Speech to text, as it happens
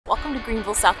Welcome to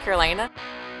Greenville, South Carolina.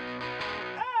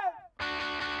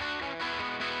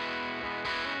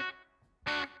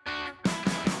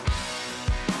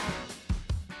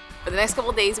 For the next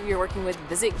couple of days, we are working with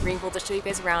Visit Greenville to show you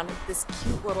guys around this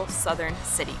cute little southern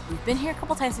city. We've been here a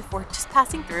couple times before, just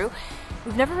passing through.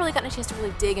 We've never really gotten a chance to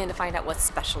really dig in to find out what's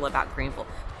special about Greenville.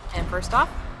 And first off,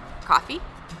 coffee.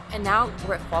 And now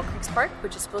we're at Fall Creek Park,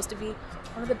 which is supposed to be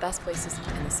one of the best places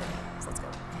in the city. So let's go.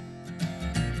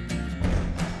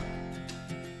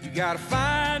 You gotta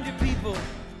find your people,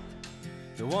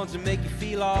 the ones that make you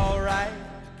feel alright.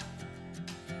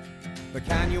 The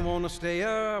kind you wanna stay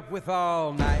up with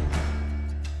all night.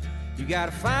 You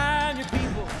gotta find your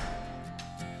people,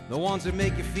 the ones that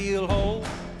make you feel whole.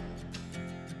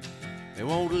 They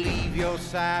won't leave your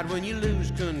side when you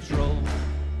lose control.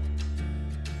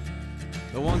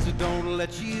 The ones that don't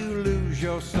let you lose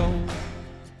your soul.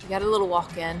 We got a little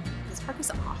walk in. This park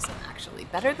is awesome, actually.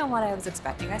 Better than what I was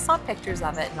expecting. I saw pictures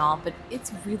of it and all, but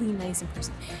it's really nice in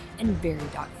person and very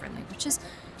dog friendly, which is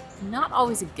not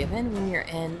always a given when you're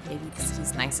in maybe the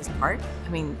city's nicest part. I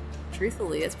mean,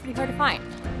 truthfully, it's pretty hard to find.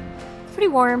 It's pretty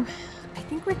warm. I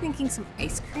think we're thinking some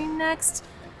ice cream next.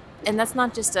 And that's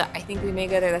not just a, I think we may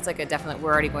go there, that's like a definite,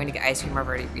 we're already going to get ice cream, I've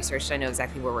already researched, I know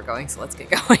exactly where we're going, so let's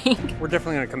get going. We're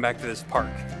definitely gonna come back to this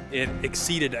park. It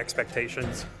exceeded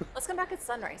expectations. Let's come back at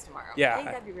sunrise tomorrow. Yeah. I think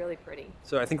that'd be really pretty.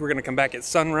 So I think we're gonna come back at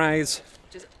sunrise.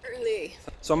 Which is early.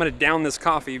 So I'm gonna down this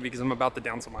coffee because I'm about to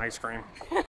down some ice cream.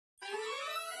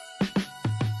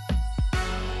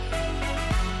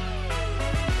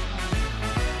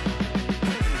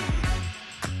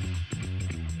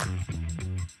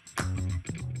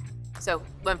 So,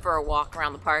 went for a walk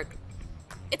around the park.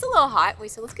 It's a little hot. We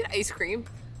said, let's get ice cream.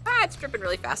 It's dripping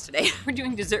really fast today. We're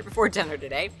doing dessert before dinner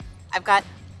today. I've got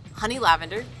honey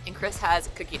lavender, and Chris has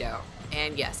cookie dough.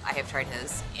 And yes, I have tried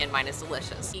his, and mine is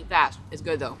delicious. Eat fast. It's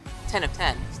good though. 10 of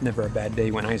 10. It's never a bad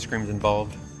day when ice cream's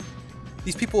involved.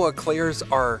 These people at Claire's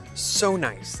are so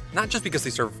nice, not just because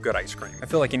they serve good ice cream. I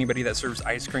feel like anybody that serves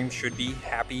ice cream should be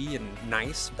happy and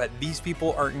nice, but these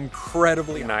people are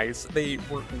incredibly nice. They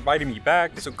were inviting me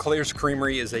back. So Claire's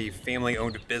Creamery is a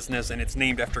family-owned business, and it's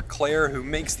named after Claire, who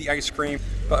makes the ice cream,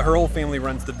 but her whole family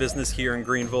runs the business here in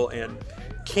Greenville, and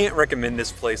can't recommend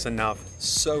this place enough.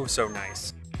 So, so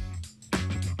nice.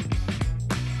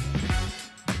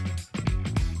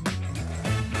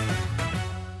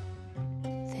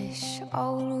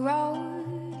 Old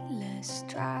road less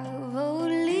traveled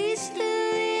leads to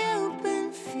the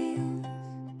open fields.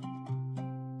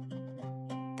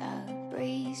 The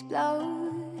breeze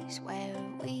blows where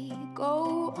we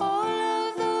go, all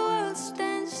of the world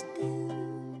stands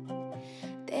still.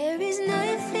 There is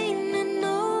nothing and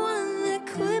no one that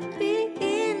could be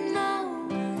in our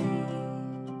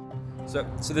way.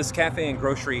 So this cafe and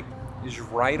grocery is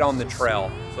right on the trail.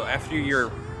 So after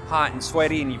you're hot and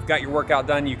sweaty and you've got your workout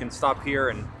done, you can stop here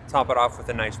and top it off with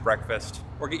a nice breakfast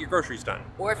or get your groceries done.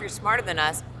 Or if you're smarter than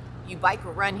us, you bike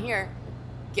or run here,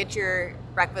 get your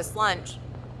breakfast, lunch,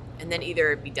 and then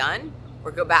either be done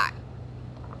or go back.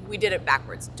 We did it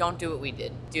backwards. Don't do what we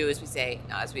did. Do as we say,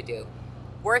 not as we do.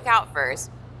 Work out first,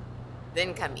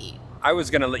 then come eat. I was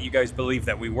gonna let you guys believe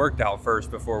that we worked out first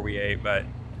before we ate, but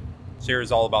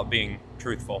Sarah's all about being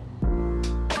truthful.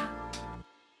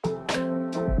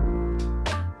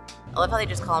 I love how they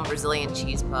just call them Brazilian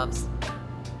cheese puffs.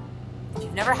 If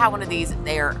you've never had one of these,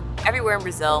 they are everywhere in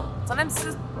Brazil. Sometimes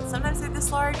they're this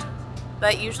large,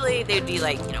 but usually they'd be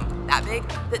like, you know, that big.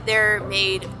 But they're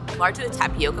made largely with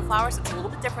tapioca flour, so it's a little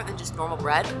bit different than just normal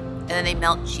bread. And then they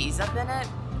melt cheese up in it,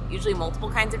 usually multiple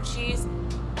kinds of cheese,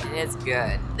 and it's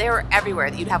good. They were everywhere.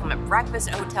 You'd have them at breakfast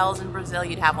at hotels in Brazil.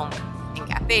 You'd have them in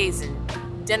cafes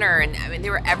and dinner, and I mean, they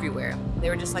were everywhere. They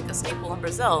were just like a staple in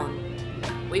Brazil.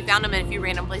 We found them in a few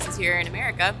random places here in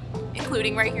America,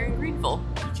 including right here in Greenville.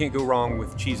 You can't go wrong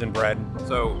with cheese and bread.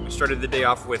 So we started the day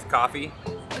off with coffee,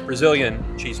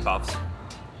 Brazilian cheese puffs.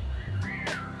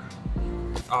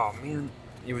 Oh man,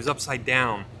 it was upside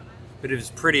down, but it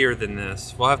was prettier than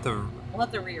this. We'll have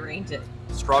to rearrange it.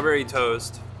 Strawberry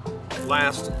toast,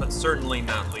 last but certainly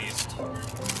not least.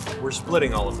 We're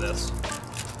splitting all of this.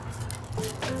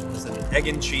 It's an egg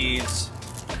and cheese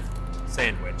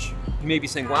sandwich. You may be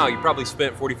saying, wow, you probably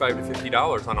spent $45 to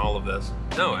 $50 on all of this.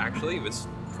 No, actually, it was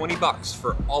 20 bucks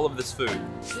for all of this food.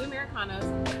 2 Americanos,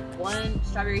 1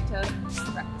 strawberry toast,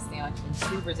 breakfast sandwich, and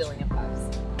 2 Brazilian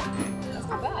puffs. That's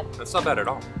not bad. That's not bad at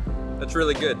all. That's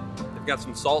really good. They've got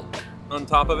some salt on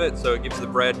top of it, so it gives the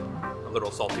bread a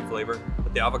little salty flavor.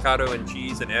 But the avocado and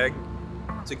cheese and egg,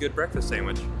 it's a good breakfast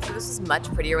sandwich. So this is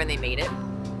much prettier when they made it,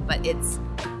 but it's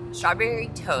strawberry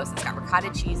toast. It's got ricotta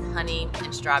cheese, honey,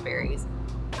 and strawberries.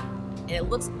 And it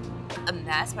looks a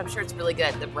mess, but I'm sure it's really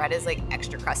good. The bread is like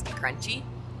extra crusty, crunchy.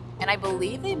 And I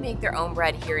believe they make their own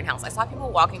bread here in-house. I saw people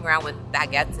walking around with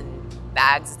baguettes and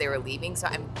bags as they were leaving, so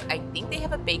I think they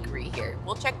have a bakery here.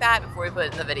 We'll check that before we put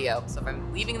it in the video. So if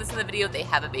I'm leaving this in the video, they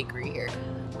have a bakery here.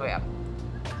 Oh yeah,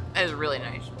 it is really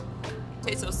nice. It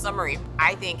tastes so summery.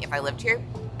 I think if I lived here,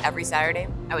 every Saturday,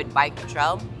 I would bike the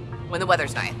trail when the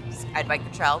weather's nice. I'd bike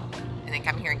the trail and then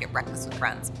come here and get breakfast with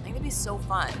friends. I think it'd be so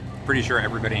fun. Pretty sure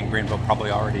everybody in Greenville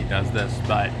probably already does this,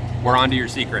 but we're on to your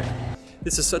secret.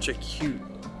 This is such a cute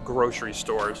grocery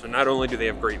store. So not only do they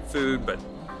have great food, but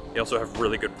they also have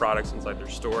really good products inside their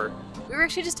store. We were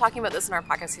actually just talking about this in our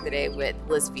podcast the other day with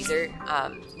Liz Feeser.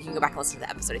 You can go back and listen to the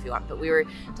episode if you want, but we were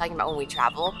talking about when we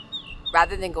travel,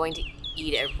 rather than going to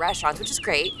eat at restaurants, which is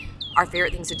great, our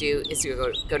favorite things to do is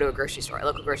to go to a grocery store, a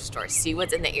local grocery store, see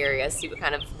what's in the area, see what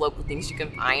kind of local things you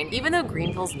can find. Even though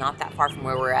Greenville's not that far from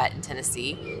where we're at in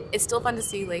Tennessee, it's still fun to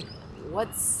see like what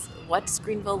does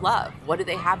Greenville love? What do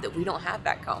they have that we don't have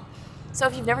back home? So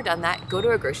if you've never done that, go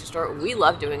to a grocery store. We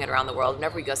love doing it around the world.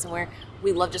 Whenever we go somewhere,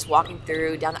 we love just walking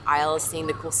through, down the aisles, seeing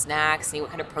the cool snacks, seeing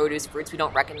what kind of produce, fruits we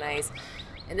don't recognize.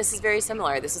 And this is very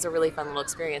similar. This is a really fun little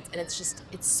experience, and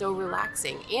it's so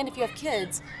relaxing. And if you have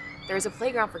kids, there's a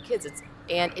playground for kids,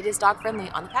 and it is dog friendly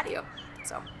on the patio.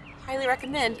 So highly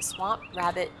recommend Swamp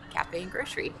Rabbit Cafe and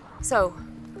Grocery. So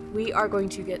we are going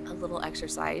to get a little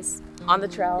exercise on the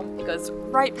trail. It goes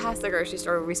right past the grocery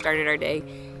store where we started our day.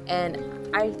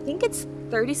 And I think it's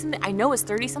 30 something, I know it's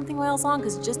 30 something miles long,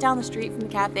 because just down the street from the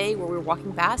cafe where we were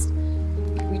walking past,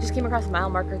 we just came across mile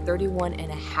marker 31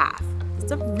 and a half.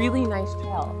 It's a really nice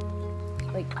trail.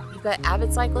 Like, you've got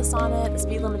avid cyclists on it, the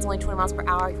speed limit's only 20 miles per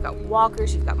hour, you've got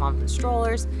walkers, you've got moms and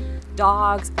strollers,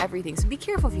 dogs, everything. So be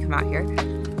careful if you come out here.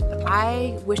 But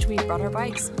I wish we brought our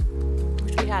bikes.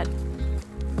 Wish we had.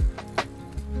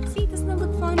 See, doesn't that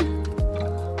look fun?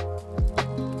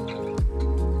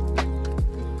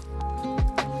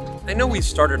 I know we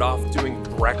started off doing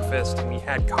breakfast and we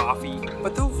had coffee,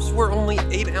 but those were only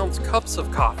 8-ounce cups of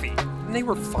coffee. And they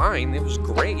were fine, it was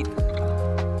great.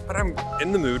 But I'm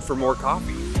in the mood for more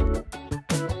coffee.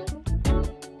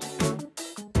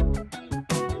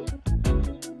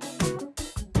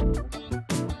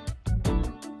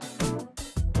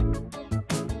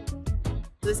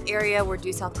 This area where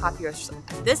Due South Coffee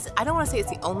Roasters, I don't want to say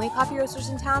it's the only coffee roasters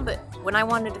in town, but when I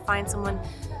wanted to find someone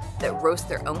that roast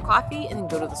their own coffee and then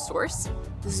go to the source,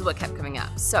 this is what kept coming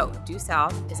up. So Due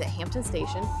South is at Hampton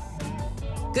Station.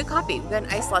 Good coffee. We've got an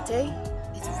iced latte.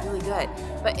 It's really good.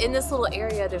 But in this little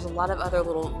area, there's a lot of other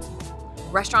little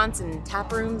restaurants and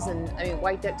tap rooms. And I mean,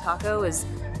 White Duck Taco is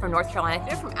from North Carolina.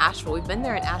 They're from Asheville. We've been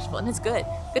there in Asheville, and it's good.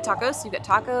 Good tacos. So you've got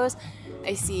tacos.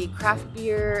 I see craft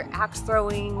beer, axe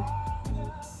throwing,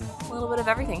 a little bit of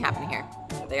everything happening here.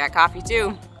 They got coffee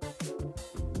too.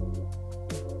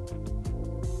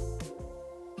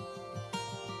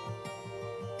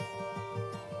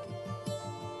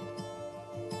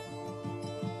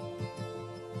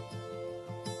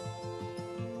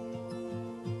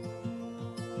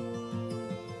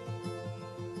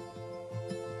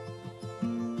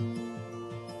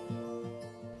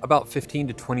 About 15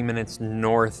 to 20 minutes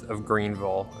north of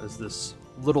Greenville is this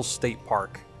little state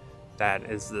park that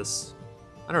is this,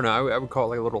 I don't know, I would call it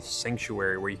like a little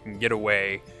sanctuary where you can get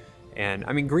away. And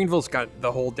I mean, Greenville's got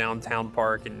the whole downtown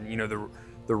park and, you know,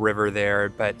 the river there,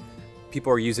 but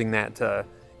people are using that to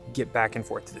get back and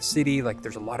forth to the city. Like,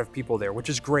 there's a lot of people there, which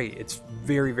is great. It's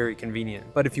very, very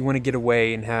convenient. But if you want to get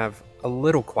away and have a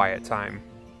little quiet time,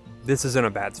 this isn't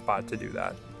a bad spot to do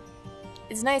that.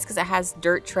 It's nice because it has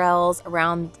dirt trails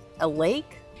around a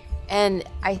lake. And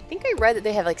I think I read that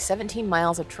they have like 17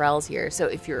 miles of trails here. So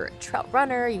if you're a trail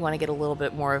runner, you want to get a little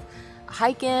bit more of a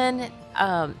hike in.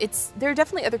 There are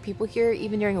definitely other people here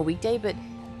even during a weekday, but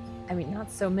I mean, not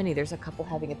so many. There's a couple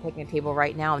having a picnic table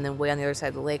right now, and then way on the other side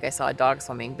of the lake, I saw a dog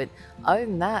swimming. But other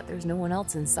than that, there's no one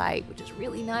else in sight, which is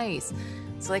really nice.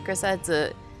 So like Chris said,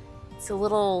 it's a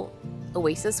little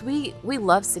oasis. We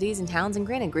love cities and towns, and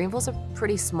granted, Greenville's a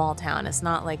pretty small town. It's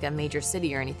not like a major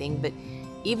city or anything, but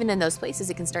even in those places,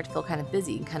 it can start to feel kind of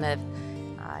busy, kind of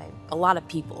a lot of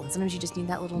people. And sometimes you just need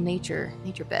that little nature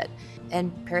bit.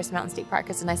 And Paris Mountain State Park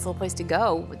is a nice little place to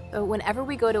go. Whenever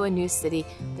we go to a new city,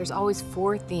 there's always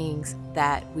 4 things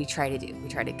that we try to do. We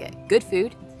try to get good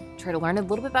food, try to learn a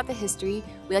little bit about the history.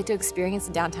 We like to experience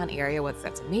the downtown area, whether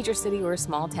that's a major city or a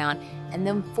small town. And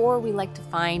then 4, we like to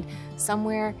find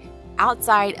somewhere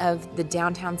outside of the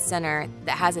downtown center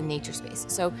that has a nature space.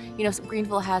 So, you know,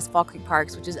 Greenville has Fall Creek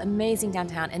Parks, which is amazing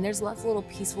downtown, and there's lots of little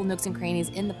peaceful nooks and crannies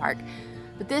in the park.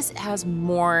 But this has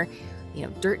more you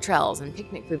know, dirt trails and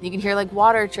picnic food. You can hear like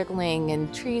water trickling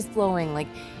and trees blowing. Like,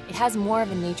 it has more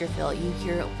of a nature feel. You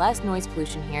hear less noise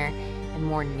pollution here and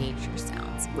more nature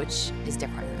sounds, which is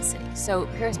different in the city. So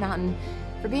Paris Mountain,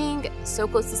 for being so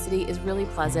close to the city, is really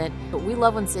pleasant. But we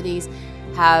love when cities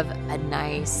have a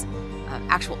nice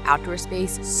actual outdoor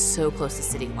space so close to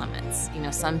city limits. You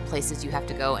know, some places you have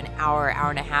to go an hour, hour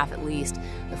and a half at least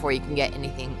before you can get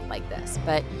anything like this.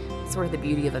 But sort of the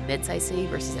beauty of a mid-sized city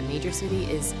versus a major city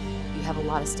is you have a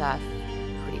lot of stuff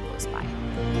pretty close by.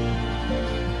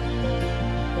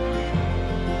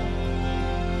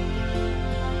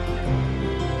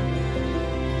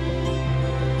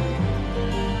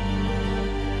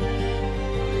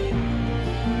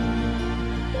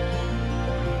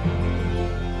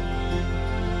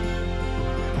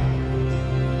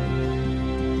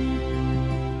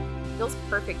 Feels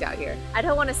perfect out here. I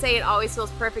don't want to say it always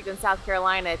feels perfect in South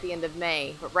Carolina at the end of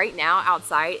May, but right now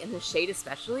outside in the shade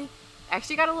especially, I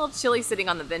actually got a little chilly sitting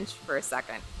on the bench for a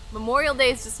second. Memorial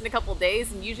Day is just in a couple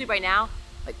days, and usually by now,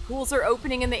 like, pools are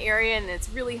opening in the area and it's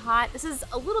really hot. This is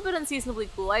a little bit unseasonably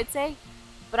cool, I'd say,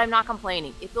 but I'm not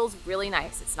complaining. It feels really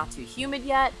nice. It's not too humid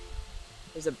yet.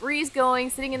 There's a breeze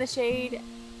going, sitting in the shade.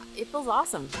 It feels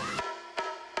awesome.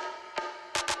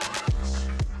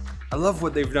 I love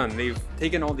what they've done. They've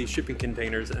taken all these shipping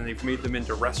containers and they've made them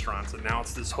into restaurants, and now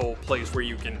it's this whole place where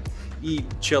you can eat,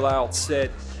 chill out, sit.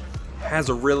 Has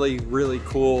a really, really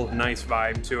cool, nice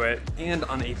vibe to it. And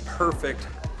on a perfect,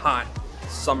 hot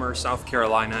summer South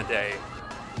Carolina day,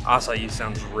 acai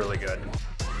sounds really good.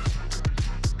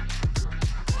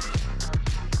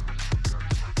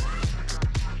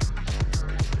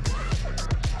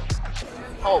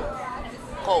 Cold.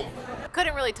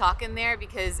 Couldn't really talk in there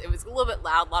because it was a little bit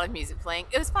loud, a lot of music playing.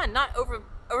 It was fun, not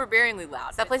overbearingly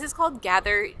loud. That place is called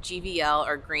Gather GVL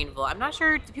or Greenville. I'm not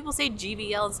sure, do people say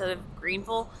GVL instead of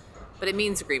Greenville? But it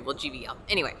means Greenville, GVL.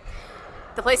 Anyway,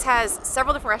 the place has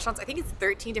several different restaurants. I think it's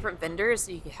 13 different vendors.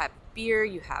 So you can have beer,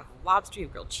 you have lobster, you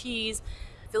have grilled cheese,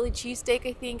 Philly cheesesteak,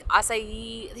 I think,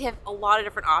 acai. They have a lot of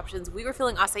different options. We were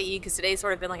feeling acai because today's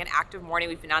sort of been like an active morning.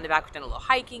 We've been out and back, we've done a little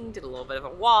hiking, did a little bit of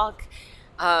a walk.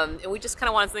 And we just kind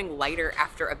of wanted something lighter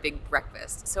after a big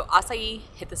breakfast. So acai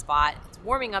hit the spot. It's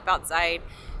warming up outside.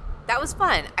 That was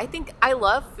fun. I think I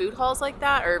love food halls like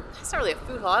that, or it's not really a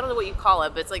food hall, I don't know what you call it,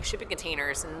 but it's like shipping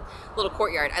containers and a little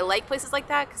courtyard. I like places like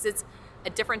that because it's a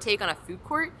different take on a food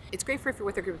court. It's great for if you're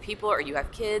with a group of people or you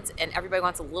have kids and everybody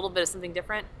wants a little bit of something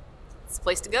different. It's a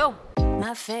place to go.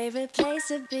 My favorite place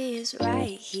to be is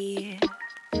right here.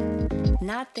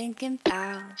 Not thinking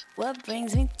about what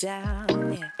brings me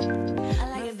down, yeah. I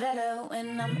like it better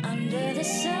when I'm under the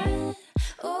sun.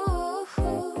 Ooh,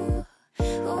 ooh,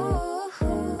 ooh,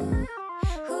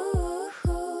 ooh,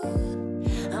 ooh.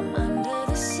 I'm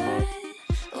under the sun.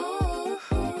 Ooh,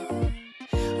 ooh,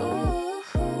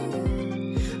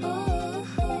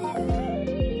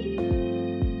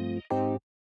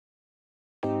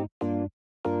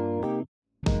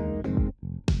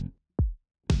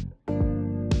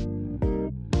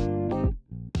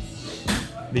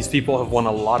 These people have won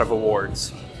a lot of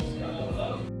awards.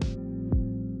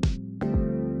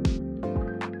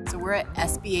 So we're at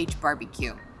SBH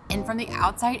Barbecue. And from the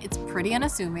outside, it's pretty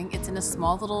unassuming. It's in a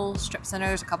small little strip center.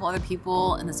 There's a couple other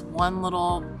people in this one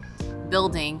little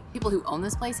building. People who own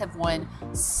this place have won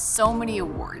so many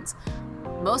awards.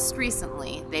 Most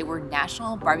recently, they were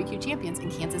national barbecue champions in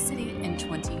Kansas City in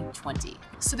 2020.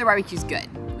 So their barbecue's good,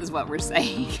 is what we're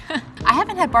saying. I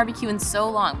haven't had barbecue in so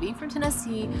long. Being from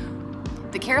Tennessee,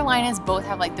 the Carolinas both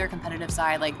have like their competitive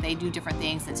side, like they do different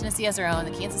things. The Tennessee has their own,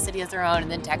 the Kansas City has their own, and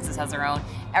then Texas has their own.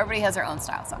 Everybody has their own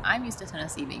style. So I'm used to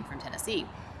Tennessee being from Tennessee.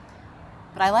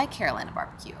 But I like Carolina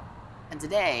barbecue. And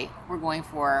today we got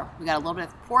a little bit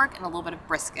of pork and a little bit of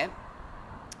brisket.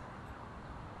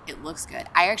 It looks good.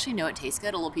 I actually know it tastes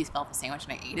good. A little piece fell off the sandwich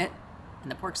and I ate it. And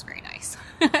the pork's very nice.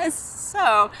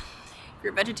 So if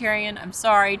you're a vegetarian, I'm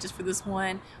sorry just for this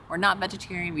one. We're not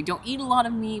vegetarian. We don't eat a lot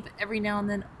of meat, but every now and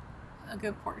then a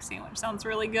good pork sandwich sounds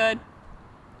really good.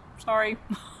 Sorry.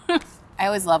 I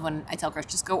always love when I tell Chris,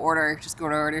 just go order,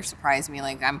 surprise me,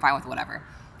 like I'm fine with whatever.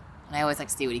 And I always like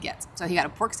to see what he gets. So he got a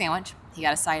pork sandwich, he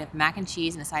got a side of mac and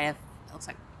cheese and a side of, it looks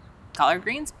like collard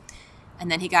greens.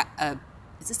 And then he got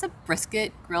is this a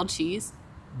brisket grilled cheese?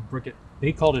 Brisket.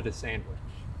 They called it a sandwich.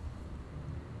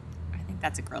 I think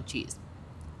that's a grilled cheese.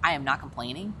 I am not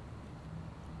complaining.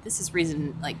 This is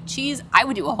reason, like cheese, I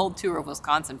would do a whole tour of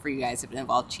Wisconsin for you guys if it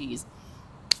involved cheese.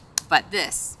 But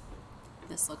this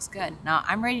looks good. Now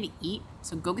I'm ready to eat,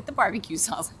 so go get the barbecue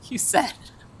sauce like you said.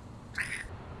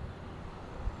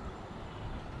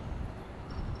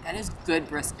 That is good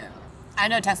brisket. I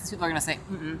know Texas people are gonna say,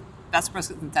 best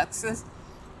brisket in Texas.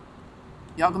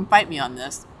 Y'all can fight me on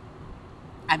this.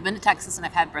 I've been to Texas and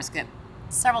I've had brisket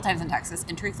several times in Texas,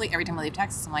 and truthfully, every time I leave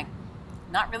Texas, I'm like,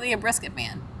 not really a brisket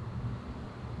fan.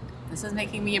 This is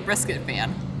making me a brisket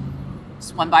fan.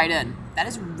 Just one bite in. That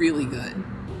is really good.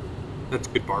 That's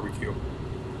good barbecue.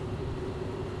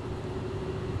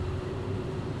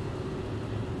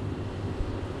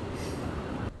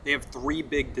 They have 3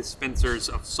 big dispensers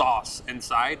of sauce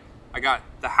inside. I got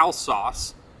the house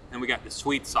sauce, and we got the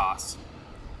sweet sauce.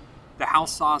 The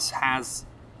house sauce has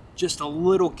just a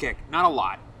little kick, not a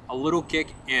lot, a little kick,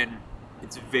 and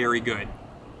it's very good.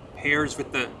 It pairs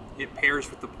with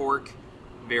the pork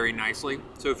very nicely.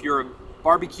 So if you're a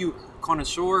barbecue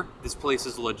connoisseur, this place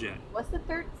is legit. What's the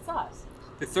third sauce?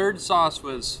 The third sauce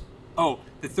was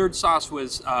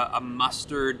a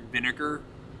mustard vinegar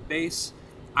base.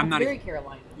 Very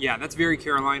Carolina. Yeah, that's very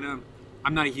Carolina.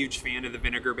 I'm not a huge fan of the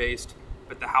vinegar based,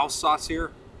 but the house sauce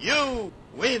here. You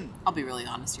win. I'll be really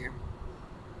honest here.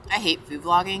 I hate food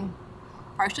vlogging,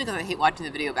 partially because I hate watching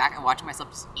the video back and watching myself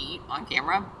just eat on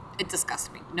camera. It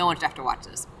disgusts me. No one should have to watch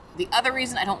this. The other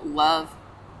reason I don't love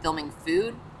filming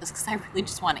food is because I really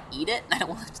just want to eat it and I don't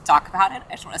want to talk about it.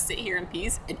 I just want to sit here in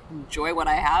peace and enjoy what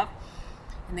I have.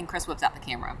 And then Chris whips out the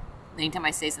camera. Anytime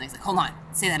I say something, he's like, hold on,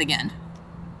 say that again.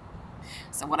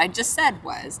 So what I just said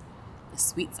was the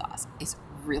sweet sauce is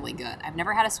really good. I've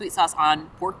never had a sweet sauce on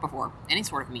pork before, any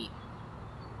sort of meat,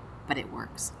 but it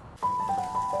works.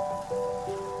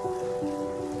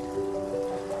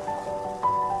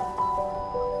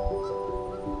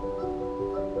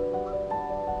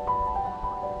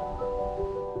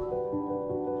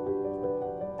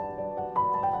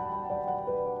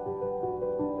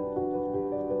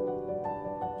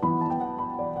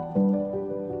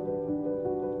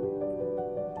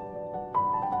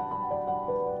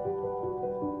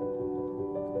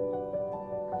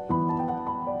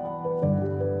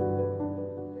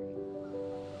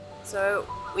 So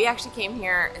we actually came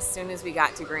here as soon as we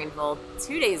got to Greenville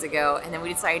 2 days ago, and then we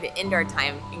decided to end our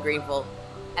time in Greenville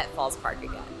at Falls Park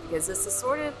again, because this is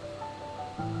sort of,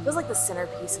 feels like the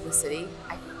centerpiece of the city.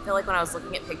 I feel like when I was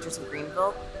looking at pictures of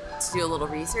Greenville to do a little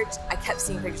research, I kept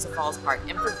seeing pictures of Falls Park,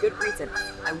 and for good reason.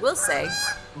 I will say,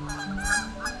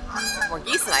 more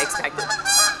geese than I expected.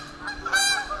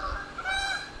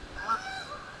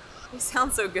 They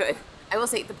sound so good. I will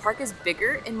say the park is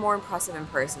bigger and more impressive in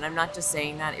person. I'm not just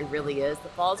saying that, it really is. The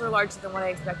falls are larger than what I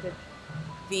expected.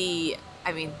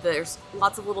 There's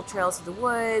lots of little trails through the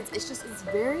woods. It's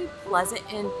very pleasant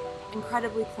and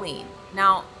incredibly clean.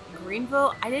 Now,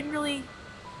 Greenville, I didn't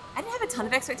have a ton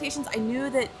of expectations. I knew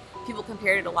that people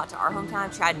compared it a lot to our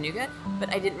hometown, Chattanooga, but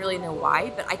I didn't really know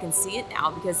why. But I can see it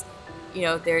now because,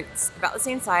 they're about the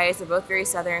same size. They're both very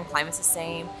southern, climate's the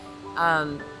same.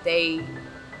 They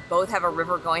both have a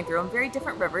river going through them, very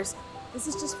different rivers. This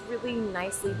is just really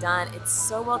nicely done. It's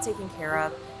so well taken care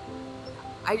of.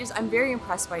 I'm very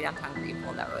impressed by downtown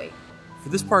Greenville that way. For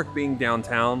this park being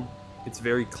downtown, it's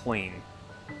very clean,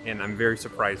 and I'm very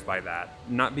surprised by that.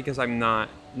 Not because I thought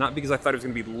it was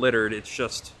gonna be littered, it's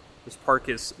just this park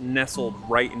is nestled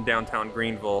right in downtown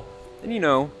Greenville.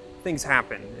 And things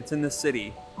happen, it's in the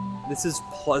city. This is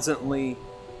pleasantly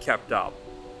kept up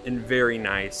and very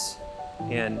nice.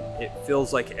 And it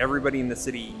feels like everybody in the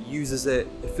city uses it.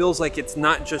 It feels like it's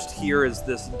not just here as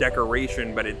this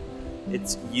decoration, but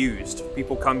it's used.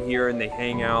 People come here and they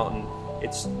hang out, and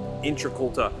it's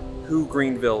integral to who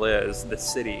Greenville is, the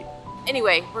city.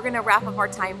 Anyway, we're gonna wrap up our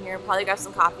time here, probably grab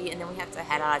some coffee, and then we have to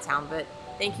head out of town. But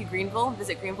thank you, Greenville.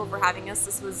 Visit Greenville for having us.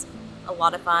 This was a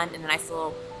lot of fun and a nice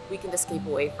little weekend escape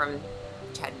away from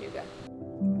Chattanooga.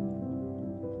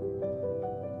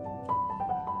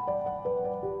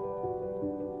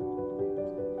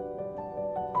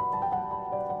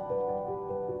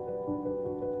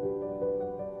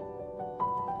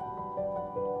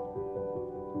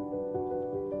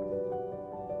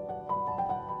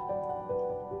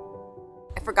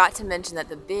 I forgot to mention that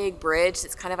the big bridge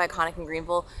that's kind of iconic in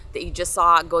Greenville that you just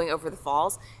saw going over the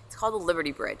falls, it's called the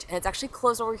Liberty Bridge, and it's actually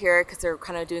closed over here because they're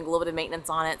kind of doing a little bit of maintenance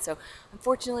on it. So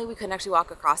unfortunately we couldn't actually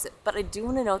walk across it, but I do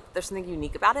want to note that there's something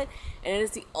unique about it, and it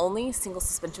is the only single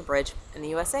suspension bridge in the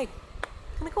USA.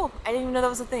 Kind of cool. I didn't even know that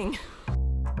was a thing.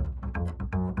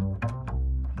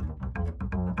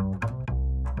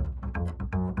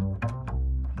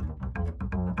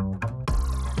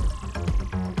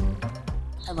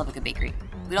 I love a good bakery.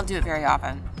 We don't do it very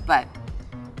often, but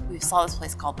we saw this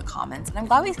place called The Commons, and I'm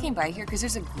glad we came by here because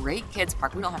there's a great kids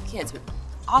park. We don't have kids, but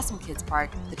awesome kids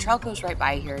park. The trail goes right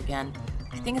by here again.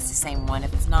 I think it's the same one.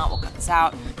 If it's not, we'll cut this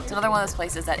out. It's another one of those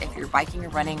places that if you're biking or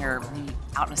running or maybe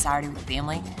out on a Saturday with the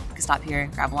family, you can stop here,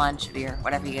 grab lunch, beer,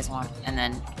 whatever you guys want, and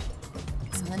then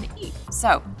get something to eat.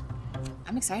 So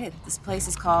I'm excited. This place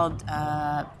is called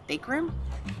Bake Room.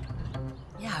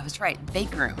 Yeah, I was right.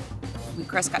 Bake Room.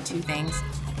 Chris got 2 things.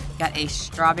 Got a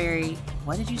strawberry.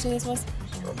 What did you say this was?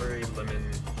 Strawberry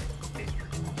lemon pastry.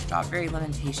 Strawberry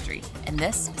lemon pastry. And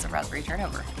this is a raspberry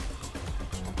turnover.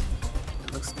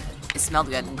 It looks good. It smelled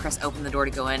good. When Chris opened the door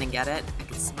to go in and get it, I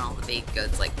could smell the baked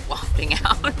goods like wafting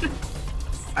out.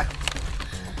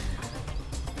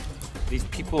 These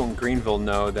people in Greenville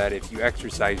know that if you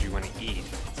exercise, you want to eat.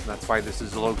 So that's why this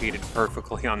is located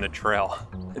perfectly on the trail.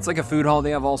 It's like a food hall. They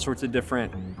have all sorts of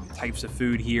different types of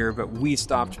food here, but we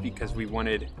stopped because we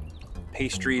wanted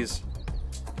pastries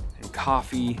and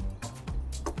coffee.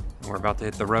 And we're about to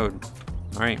hit the road.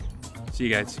 All right, see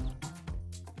you guys.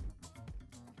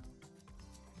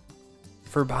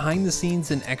 For behind the scenes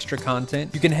and extra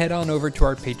content, you can head on over to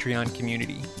our Patreon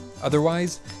community.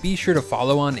 Otherwise, be sure to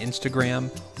follow on Instagram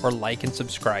or like and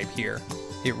subscribe here.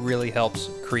 It really helps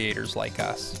creators like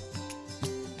us.